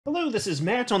Hello, this is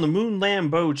Matt on the Moon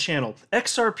Lambo channel.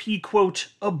 XRP, quote,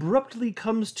 abruptly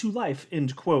comes to life,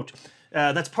 end quote.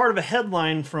 That's part of a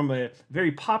headline from a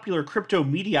very popular crypto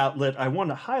media outlet I want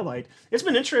to highlight. It's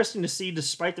been interesting to see,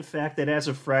 despite the fact that as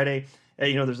of Friday,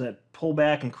 there's that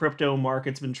pullback in crypto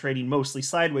markets, been trading mostly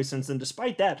sideways since then.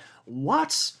 Despite that,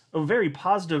 lots of very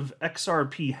positive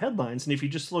XRP headlines. And if you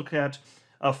just look at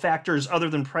factors other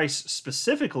than price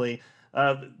specifically,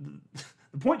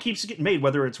 the point keeps getting made,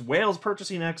 whether it's whales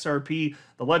purchasing XRP,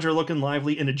 the ledger looking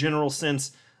lively in a general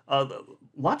sense.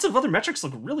 Lots of other metrics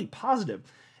look really positive.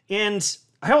 And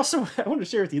I want to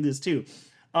share with you this too.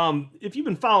 If you've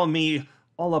been following me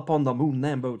all up on the Moon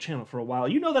Lambo channel for a while,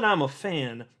 you know that I'm a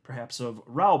fan, perhaps, of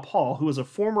Raoul Pal, who is a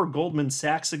former Goldman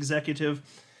Sachs executive.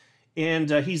 And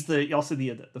he's also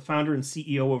the founder and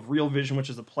CEO of Real Vision, which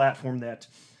is a platform that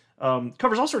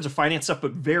covers all sorts of finance stuff,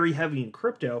 but very heavy in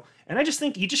crypto. And I just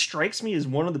think he just strikes me as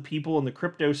one of the people in the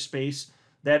crypto space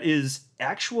that is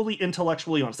actually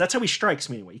intellectually honest. That's how he strikes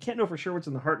me anyway. You can't know for sure what's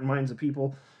in the heart and minds of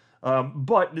people,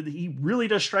 but he really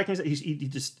does strike me as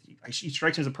he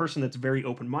strikes me as a person that's very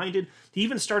open-minded. He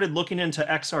even started looking into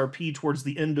XRP towards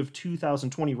the end of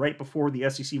 2020, right before the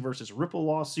SEC versus Ripple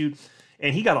lawsuit,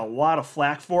 and he got a lot of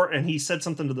flack for it. And he said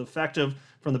something to the effect of,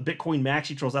 from the Bitcoin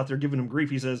maxi trolls out there giving him grief,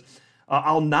 he says,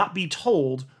 I'll not be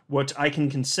told what I can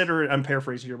consider, I'm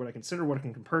paraphrasing here, but I consider what I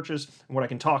can purchase and what I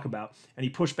can talk about. And he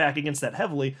pushed back against that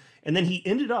heavily. And then he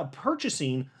ended up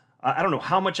purchasing, I don't know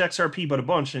how much XRP, but a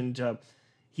bunch. And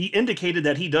he indicated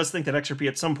that he does think that XRP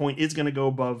at some point is going to go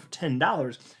above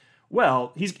 $10.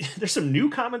 Well, there's some new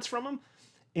comments from him.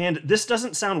 And this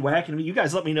doesn't sound wacky to me. You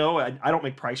guys let me know. I don't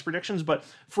make price predictions. But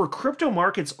for crypto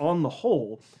markets on the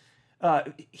whole,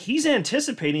 he's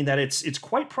anticipating that it's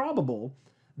quite probable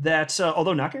that,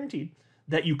 although not guaranteed,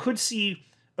 that you could see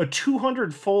a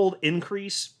 200-fold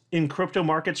increase in crypto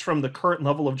markets from the current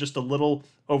level of just a little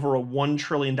over a $1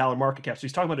 trillion market cap. So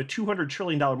he's talking about a $200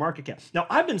 trillion market cap. Now,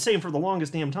 I've been saying for the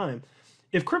longest damn time,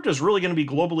 if crypto is really going to be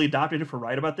globally adopted, if we're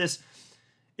right about this,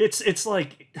 it's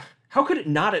like, how could it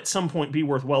not at some point be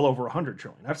worth well over 100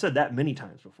 trillion? I've said that many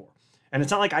times before. And it's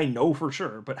not like I know for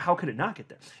sure, but how could it not get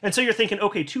there? And so you're thinking,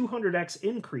 okay, 200x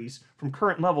increase from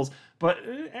current levels, but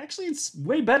actually it's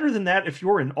way better than that if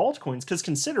you're in altcoins, because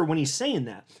consider when he's saying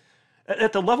that,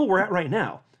 at the level we're at right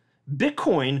now,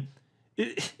 Bitcoin,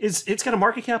 it's got a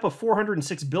market cap of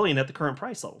 406 billion at the current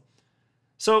price level.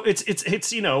 So it's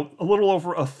a little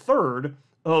over a third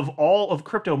of all of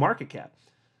crypto market cap.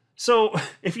 So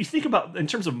if you think about in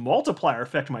terms of multiplier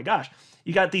effect, my gosh,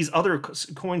 you got these other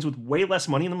coins with way less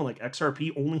money in them, like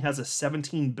XRP only has a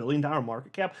 $17 billion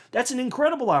market cap. That's an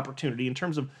incredible opportunity in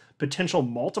terms of potential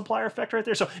multiplier effect right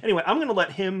there. So anyway, I'm going to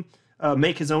let him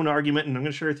make his own argument, and I'm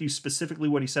going to share with you specifically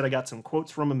what he said. I got some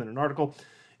quotes from him in an article,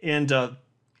 and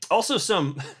also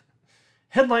some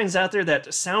headlines out there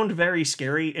that sound very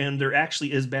scary, and there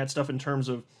actually is bad stuff in terms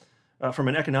of, from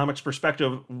an economics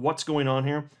perspective, what's going on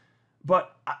here.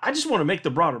 But I just want to make the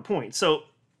broader point. So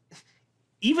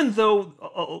even though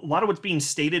a lot of what's being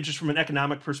stated just from an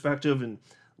economic perspective and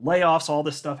layoffs, all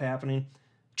this stuff happening,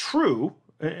 true,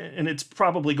 and it's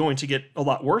probably going to get a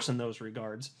lot worse in those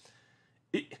regards,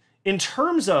 in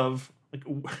terms of like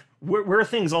where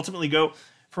things ultimately go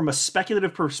from a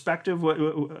speculative perspective,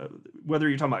 whether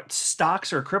you're talking about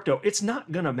stocks or crypto, it's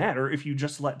not going to matter if you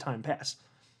just let time pass.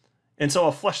 And so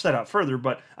I'll flesh that out further,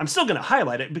 but I'm still going to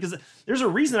highlight it because there's a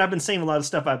reason I've been saying a lot of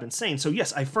stuff I've been saying. So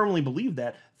yes, I firmly believe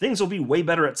that things will be way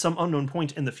better at some unknown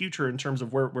point in the future in terms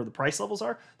of where the price levels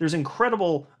are. There's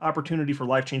incredible opportunity for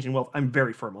life-changing wealth. I'm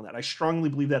very firm on that. I strongly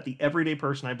believe that the everyday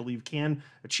person, I believe, can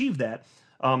achieve that.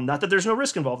 Not that there's no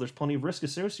risk involved. There's plenty of risk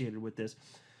associated with this.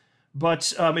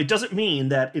 But it doesn't mean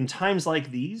that in times like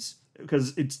these,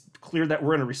 because it's clear that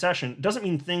we're in a recession, doesn't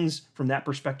mean things from that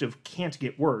perspective can't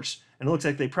get worse. And it looks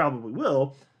like they probably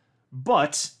will.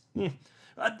 But,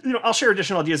 I'll share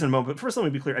additional ideas in a moment. But first, let me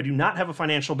be clear. I do not have a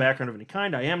financial background of any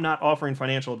kind. I am not offering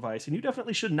financial advice. And you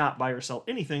definitely should not buy or sell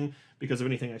anything because of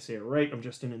anything I say or write. I'm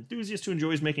just an enthusiast who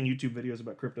enjoys making YouTube videos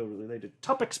about crypto-related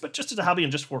topics, but just as a hobby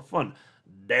and just for fun.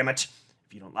 Damn it.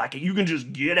 If you don't like it, you can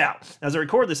just get out. As I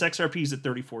record this, XRP is at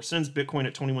 34 cents, Bitcoin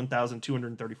at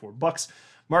 21,234 bucks.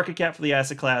 Market cap for the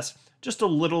asset class, just a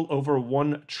little over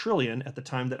 1 trillion at the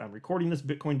time that I'm recording this.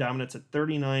 Bitcoin dominance at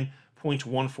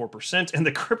 39.14%, and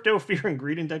the crypto fear and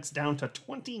greed index down to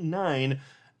 29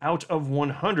 out of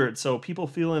 100. So people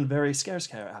feeling very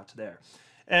scarce out there.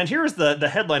 And here's the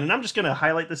headline, and I'm just going to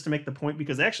highlight this to make the point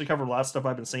because I actually covered a lot of stuff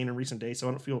I've been saying in recent days, so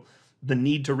I don't feel the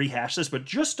need to rehash this, but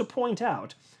just to point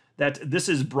out that this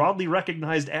is broadly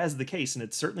recognized as the case, and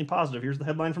it's certainly positive. Here's the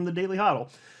headline from the Daily Hodl.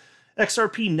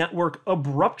 XRP network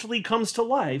abruptly comes to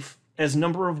life as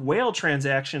number of whale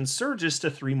transactions surges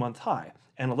to 3-month high.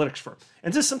 Analytics firm.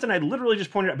 And this is something I literally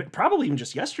just pointed out, probably even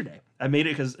just yesterday. I made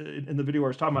it because in the video I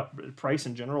was talking about price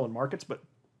in general and markets, but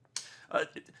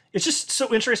it's just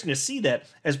so interesting to see that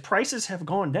as prices have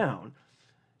gone down,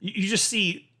 you just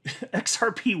see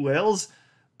XRP whales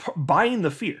buying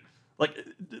the fear. Like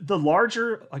the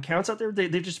larger accounts out there,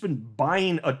 they've just been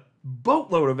buying a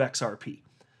boatload of XRP,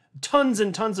 tons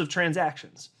and tons of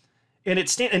transactions. And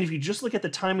and if you just look at the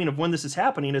timing of when this is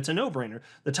happening, it's a no-brainer.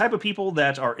 The type of people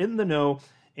that are in the know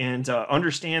and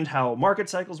understand how market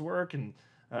cycles work and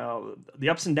the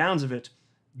ups and downs of it,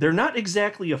 they're not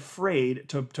exactly afraid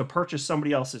to purchase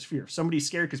somebody else's fear. If somebody's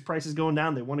scared because price is going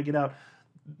down, they want to get out.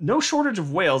 No shortage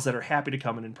of whales that are happy to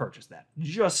come in and purchase that.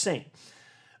 Just saying.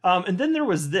 And then there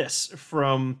was this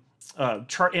from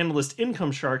chart analyst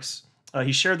Income Sharks.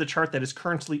 He shared the chart that is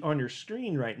currently on your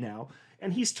screen right now.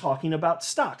 And he's talking about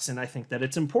stocks. And I think that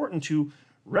it's important to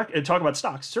talk about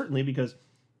stocks, certainly, because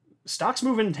stocks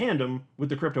move in tandem with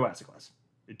the crypto asset class.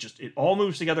 It all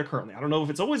moves together currently. I don't know if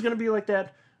it's always going to be like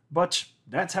that, but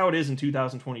that's how it is in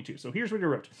 2022. So here's what he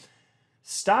wrote.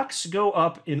 Stocks go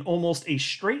up in almost a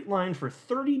straight line for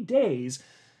 30 days,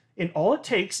 and all it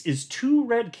takes is 2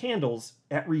 red candles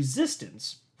at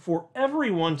resistance for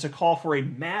everyone to call for a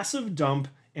massive dump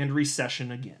and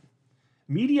recession again.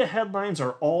 Media headlines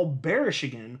are all bearish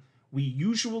again. We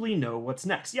usually know what's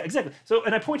next. Yeah, exactly. So,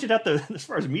 and I pointed out as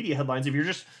far as media headlines, if you're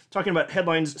just talking about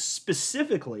headlines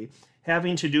specifically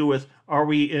having to do with, are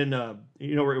we in,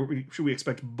 should we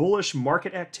expect bullish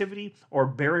market activity or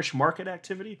bearish market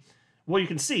activity? Well, you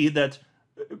can see that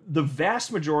the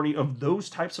vast majority of those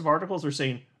types of articles are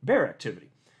saying bear activity.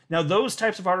 Now, those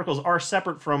types of articles are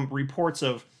separate from reports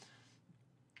of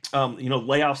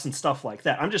layoffs and stuff like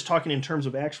that. I'm just talking in terms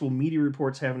of actual media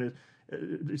reports having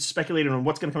to speculate on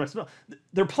what's going to come next.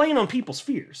 They're playing on people's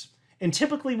fears. And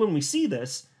typically when we see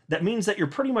this, that means that you're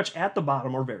pretty much at the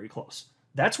bottom or very close.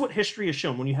 That's what history has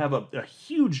shown when you have a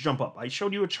huge jump up. I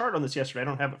showed you a chart on this yesterday. I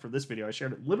don't have it for this video. I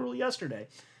shared it literally yesterday.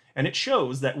 And it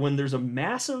shows that when there's a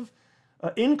massive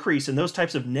increase in those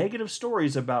types of negative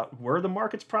stories about where the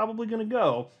market's probably going to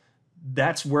go,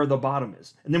 that's where the bottom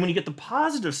is. And then when you get the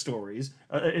positive stories,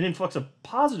 an influx of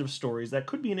positive stories, that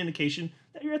could be an indication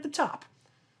that you're at the top.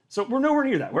 So we're nowhere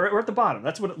near that. We're at the bottom.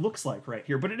 That's what it looks like right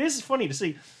here. But it is funny to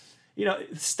see,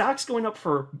 stocks going up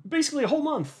for basically a whole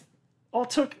month. All it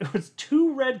took was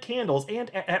 2 red candles and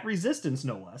at resistance,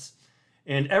 no less.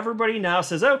 And everybody now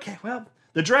says, okay, well,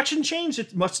 the direction changed.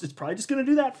 It's probably just going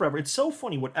to do that forever. It's so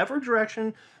funny. Whatever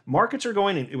direction markets are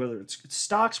going in, whether it's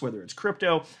stocks, whether it's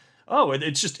crypto,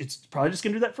 it's probably just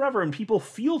going to do that forever. And people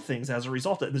feel things as a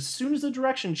result of it. As soon as the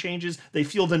direction changes, they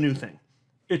feel the new thing.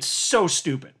 It's so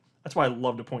stupid. That's why I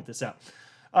love to point this out.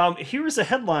 Here is a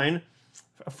headline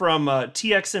from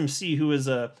TXMC, who is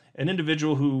an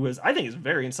individual who I think is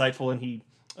very insightful, and he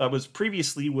was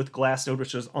previously with Glassnode,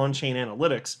 which is on-chain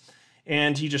analytics.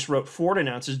 And he just wrote, Ford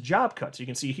announces job cuts. You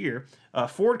can see here,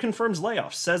 Ford confirms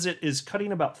layoffs, says it is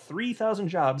cutting about 3,000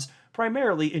 jobs,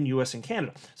 primarily in US and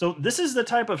Canada. So this is the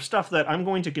type of stuff that I'm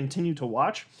going to continue to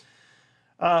watch.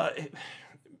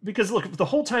 Because look, the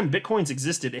whole time Bitcoin's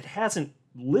existed, it hasn't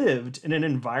lived in an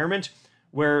environment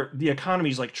where the economy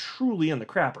is like truly in the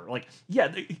crapper. Like,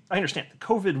 yeah, I understand the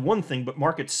COVID one thing, but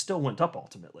markets still went up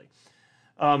ultimately.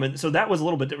 And so that was a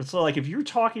little bit different. So like if you're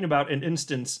talking about an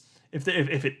instance, if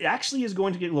it actually is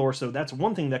going to get lower, so that's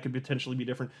one thing that could potentially be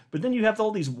different. But then you have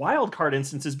all these wild card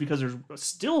instances because there's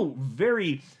still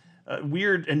very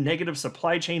weird and negative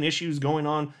supply chain issues going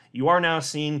on. You are now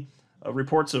seeing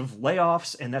reports of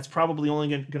layoffs, and that's probably only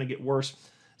going to get worse.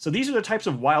 So these are the types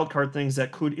of wild card things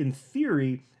that could, in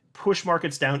theory, push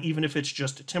markets down, even if it's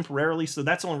just temporarily. So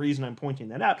that's the only reason I'm pointing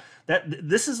that out. That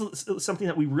this is something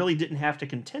that we really didn't have to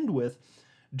contend with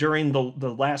during the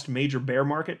last major bear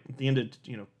market at the end of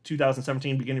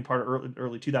 2017, beginning part of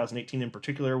early 2018 in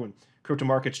particular, when crypto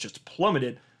markets just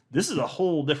plummeted. This is a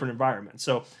whole different environment.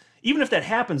 So even if that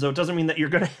happens, though, it doesn't mean that you're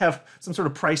going to have some sort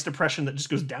of price depression that just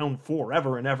goes down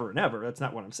forever and ever and ever. That's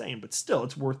not what I'm saying, but still,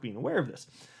 it's worth being aware of this.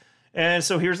 And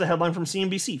so here's the headline from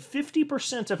CNBC.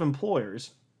 50% of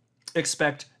employers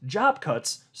expect job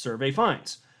cuts, survey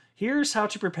finds. Here's how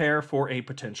to prepare for a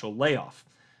potential layoff.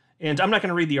 And I'm not going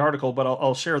to read the article, but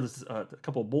I'll share this, a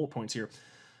couple of bullet points here.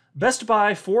 Best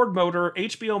Buy, Ford Motor,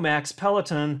 HBO Max,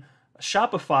 Peloton,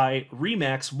 Shopify,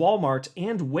 Remax, Walmart,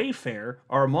 and Wayfair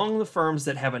are among the firms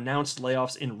that have announced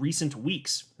layoffs in recent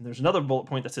weeks. And there's another bullet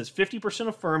point that says 50%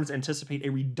 of firms anticipate a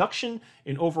reduction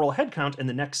in overall headcount in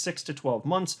the next 6 to 12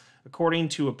 months, according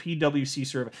to a PwC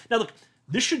survey. Now, look,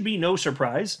 this should be no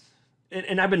surprise,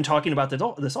 and I've been talking about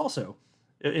this also,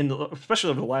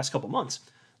 especially over the last couple months.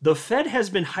 The Fed has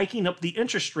been hiking up the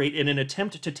interest rate in an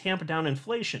attempt to tamp down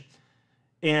inflation.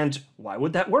 And why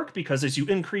would that work? Because as you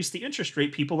increase the interest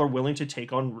rate, people are willing to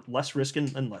take on less risk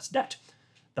and less debt.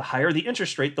 The higher the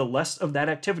interest rate, the less of that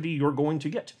activity you're going to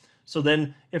get. So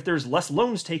then if there's less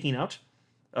loans taking out,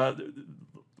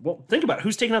 well, think about it.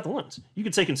 Who's taking out the loans? You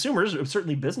could say consumers,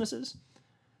 certainly businesses.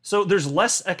 So there's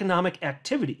less economic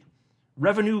activity.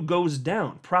 Revenue goes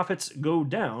down, profits go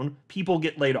down, people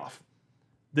get laid off.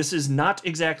 This is not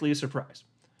exactly a surprise.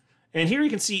 And here you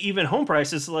can see even home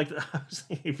prices, like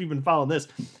if you've been following this,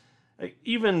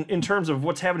 even in terms of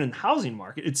what's happening in the housing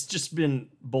market, it's just been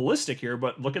ballistic here.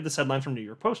 But look at this headline from New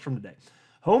York Post from today.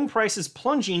 Home prices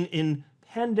plunging in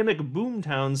pandemic boom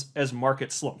towns as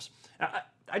market slumps.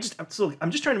 I'm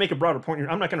just trying to make a broader point here.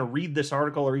 I'm not going to read this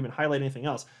article or even highlight anything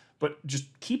else, but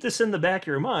just keep this in the back of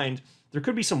your mind. There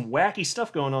could be some wacky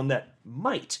stuff going on that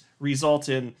might result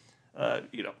in,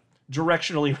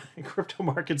 directionally crypto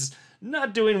markets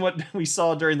not doing what we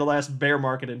saw during the last bear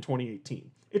market in 2018.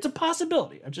 It's a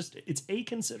possibility. It's a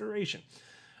consideration.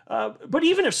 But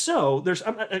even if so,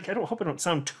 I hope I don't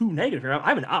sound too negative here.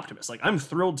 I'm an optimist. Like, I'm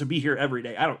thrilled to be here every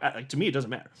day. To me, it doesn't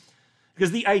matter.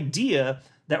 Because the idea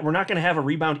that we're not going to have a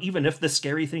rebound, even if the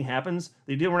scary thing happens,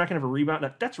 the idea we're not going to have a rebound,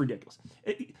 that's ridiculous.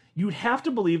 You'd have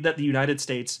to believe that the United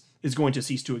States is going to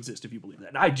cease to exist if you believe that.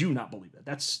 And I do not believe that.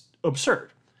 That's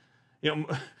absurd. And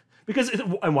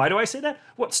why do I say that?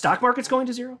 What, stock market's going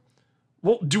to zero?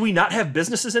 Well, do we not have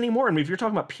businesses anymore? I mean, if you're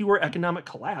talking about pure economic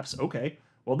collapse, okay,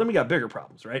 well, then we got bigger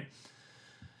problems, right?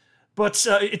 But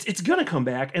it's going to come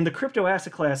back, and the crypto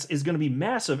asset class is going to be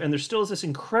massive, and there still is this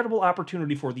incredible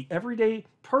opportunity for the everyday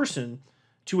person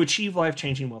to achieve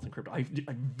life-changing wealth in crypto. I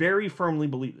very firmly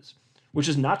believe this, which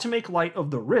is not to make light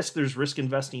of the risk. There's risk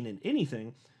investing in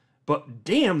anything, but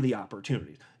damn the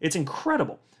opportunities. It's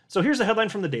incredible. So here's a headline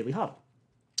from the Daily Huddle.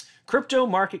 Crypto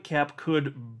market cap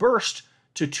could burst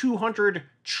to $200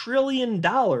 trillion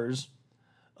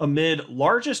amid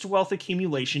largest wealth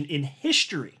accumulation in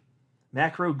history.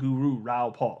 Macro guru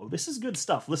Raoul Pal. Oh, this is good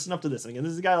stuff. Listen up to this. Again,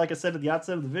 this is a guy, like I said at the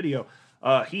outset of the video,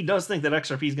 he does think that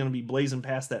XRP is going to be blazing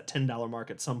past that $10 mark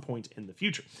at some point in the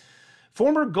future.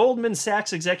 Former Goldman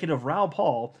Sachs executive Raoul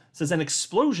Pal says an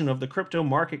explosion of the crypto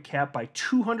market cap by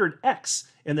 200x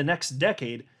in the next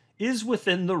decade is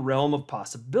within the realm of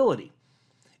possibility.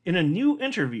 In a new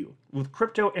interview with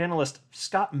crypto analyst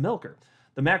Scott Melker,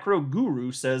 the macro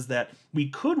guru says that we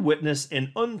could witness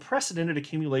an unprecedented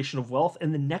accumulation of wealth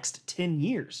in the next 10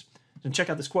 years. And check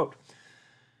out this quote.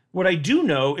 What I do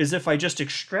know is if I just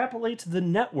extrapolate the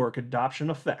network adoption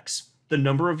effects, the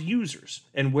number of users,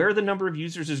 and where the number of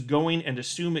users is going and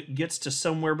assume it gets to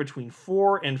somewhere between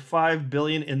 4 and 5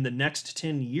 billion in the next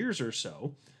 10 years or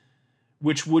so,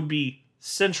 which would be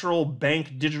central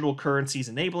bank digital currencies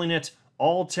enabling it,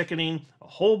 all ticketing, a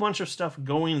whole bunch of stuff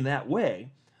going that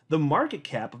way, the market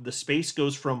cap of the space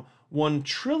goes from $1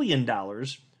 trillion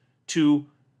to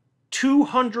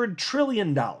 $200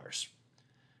 trillion.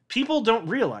 People don't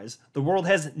realize the world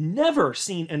has never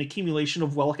seen an accumulation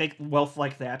of wealth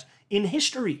like that in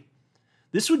history.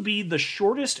 This would be the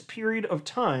shortest period of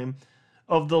time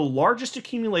of the largest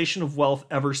accumulation of wealth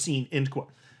ever seen, end quote.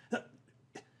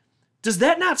 Does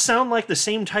that not sound like the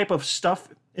same type of stuff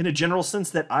in a general sense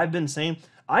that I've been saying?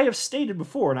 I have stated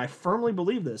before, and I firmly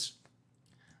believe this,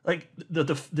 like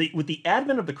with the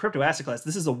advent of the crypto asset class,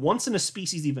 this is a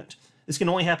once-in-a-species event. This can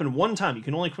only happen one time. You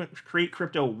can only create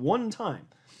crypto one time.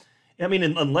 I mean,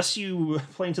 unless you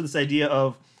play into this idea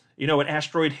of, an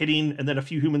asteroid hitting and then a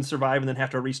few humans survive and then have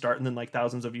to restart and then like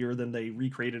thousands of years, then they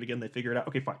recreate it again, they figure it out.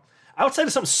 Okay, fine. Outside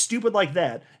of something stupid like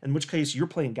that, in which case you're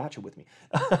playing gotcha with me.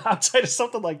 Outside of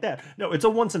something like that, no, it's a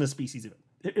once-in-a-species event.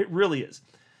 It really is.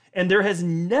 And there has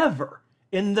never,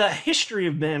 in the history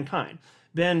of mankind,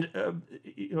 been,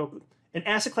 an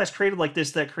asset class created like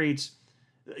this that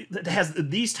has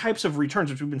these types of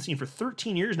returns, which we've been seeing for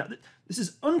 13 years now. This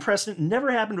is unprecedented,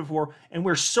 never happened before, and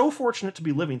we're so fortunate to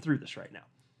be living through this right now.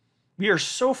 We are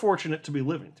so fortunate to be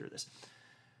living through this.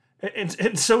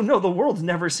 And so, no, the world's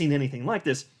never seen anything like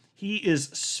this. He is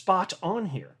spot on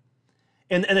here.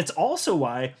 And it's also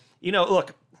why,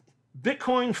 look,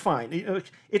 Bitcoin, fine.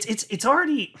 It's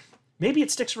already, maybe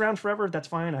it sticks around forever. That's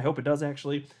fine. I hope it does,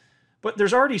 actually. But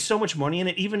there's already so much money in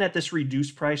it, even at this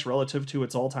reduced price relative to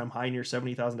its all-time high near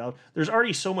 $70,000. There's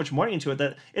already so much money into it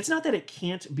that it's not that it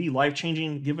can't be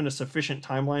life-changing given a sufficient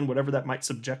timeline, whatever that might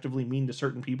subjectively mean to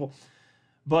certain people.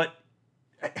 But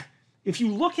if you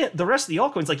look at the rest of the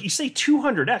altcoins, like you say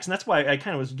 200x, and that's why I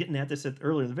kind of was getting at this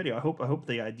earlier in the video. I hope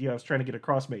the idea I was trying to get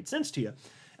across made sense to you.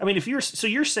 I mean, you're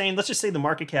saying, let's just say the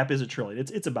market cap is $1 trillion.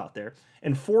 It's about there.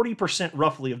 And 40%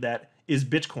 roughly of that is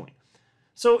Bitcoin.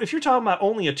 So if you're talking about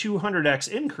only a 200x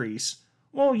increase,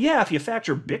 well, yeah, if you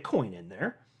factor Bitcoin in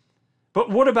there.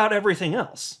 But what about everything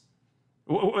else?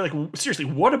 Like, seriously,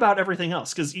 what about everything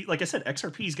else? Because, like I said,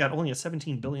 XRP's got only a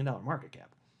 $17 billion market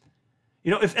cap.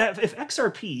 You know, if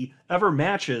XRP ever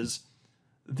matches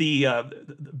the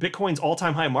Bitcoin's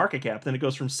all-time high market cap, then it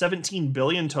goes from 17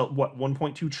 billion to what,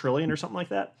 1.2 trillion or something like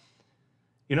that.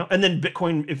 You know, and then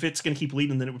Bitcoin, if it's going to keep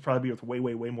leading, then it would probably be worth way,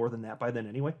 way, way more than that by then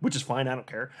anyway, which is fine. I don't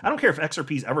care. I don't care if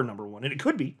XRP is ever number one, and it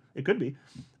could be. It could be.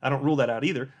 I don't rule that out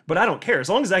either, but I don't care. As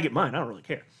long as I get mine, I don't really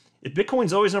care. If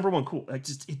Bitcoin's always number one, cool.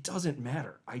 It doesn't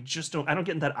matter. I don't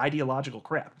get in that ideological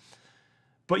crap.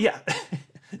 But yeah,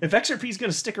 if XRP is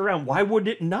going to stick around, why would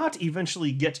it not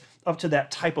eventually get up to that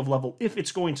type of level if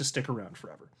it's going to stick around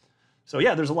forever? So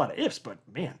yeah, there's a lot of ifs, but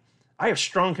man, I have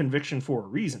strong conviction for a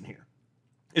reason here.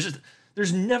 It's just,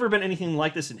 there's never been anything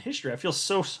like this in history. I feel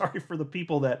so sorry for the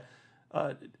people that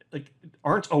like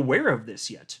aren't aware of this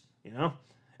yet, you know?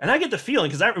 And I get the feeling,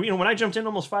 because when I jumped in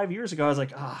almost 5 years ago, I was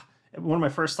like, one of my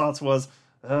first thoughts was,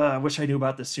 I wish I knew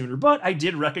about this sooner. But I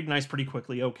did recognize pretty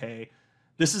quickly, okay,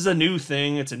 this is a new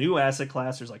thing. It's a new asset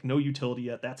class. There's like no utility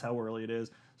yet. That's how early it is.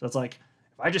 So it's like,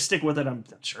 if I just stick with it, I'm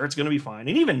sure it's going to be fine.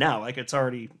 And even now, like, it's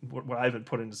already, what I've been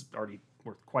put in is already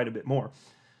worth quite a bit more.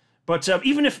 But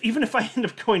even if I end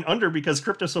up going under because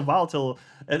crypto's so volatile,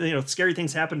 scary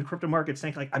things happen to crypto markets,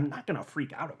 like, I'm not going to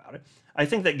freak out about it. I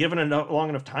think that given a long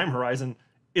enough time horizon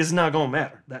is not going to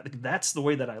matter. That's the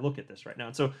way that I look at this right now.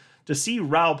 And so to see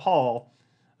Raoul Pal,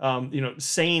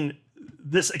 saying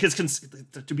this, because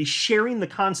to be sharing the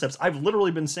concepts, I've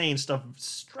literally been saying stuff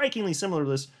strikingly similar to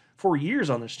this for years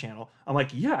on this channel. I'm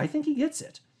like, yeah, I think he gets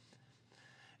it.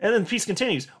 And then the piece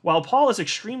continues. While Paul is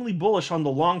extremely bullish on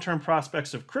the long-term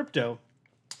prospects of crypto,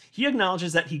 he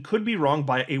acknowledges that he could be wrong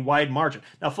by a wide margin.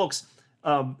 Now, folks,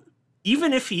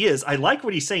 even if he is, I like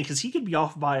what he's saying, because he could be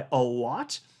off by a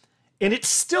lot, and it's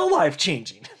still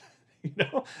life-changing.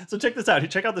 So check this out.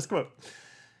 Check out this quote.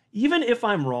 Even if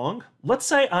I'm wrong, let's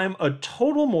say I'm a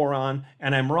total moron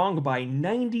and I'm wrong by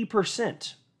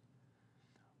 90%.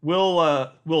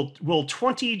 Will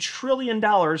 $20 trillion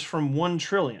from $1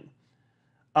 trillion?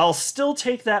 I'll still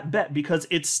take that bet because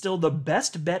it's still the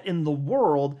best bet in the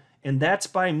world, and that's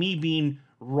by me being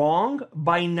wrong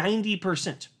by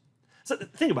 90%. So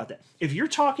think about that. If you're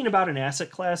talking about an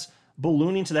asset class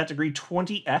ballooning to that degree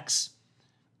 20x,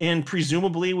 and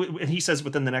presumably, and he says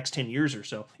within the next 10 years or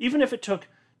so, even if it took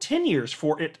 10 years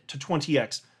for it to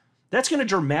 20x, that's going to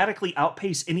dramatically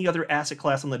outpace any other asset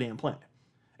class on the damn planet.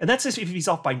 And that's if he's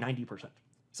off by 90%.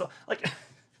 So, like,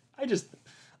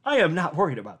 I am not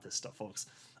worried about this stuff, folks.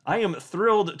 I am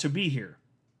thrilled to be here,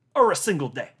 or a single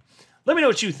day. Let me know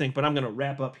what you think, but I'm going to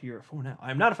wrap up here for now.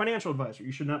 I'm not a financial advisor.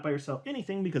 You should not buy or sell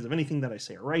anything because of anything that I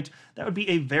say or write. That would be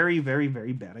a very, very,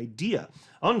 very bad idea.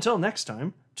 Until next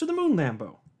time, to the moon,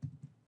 Lambo.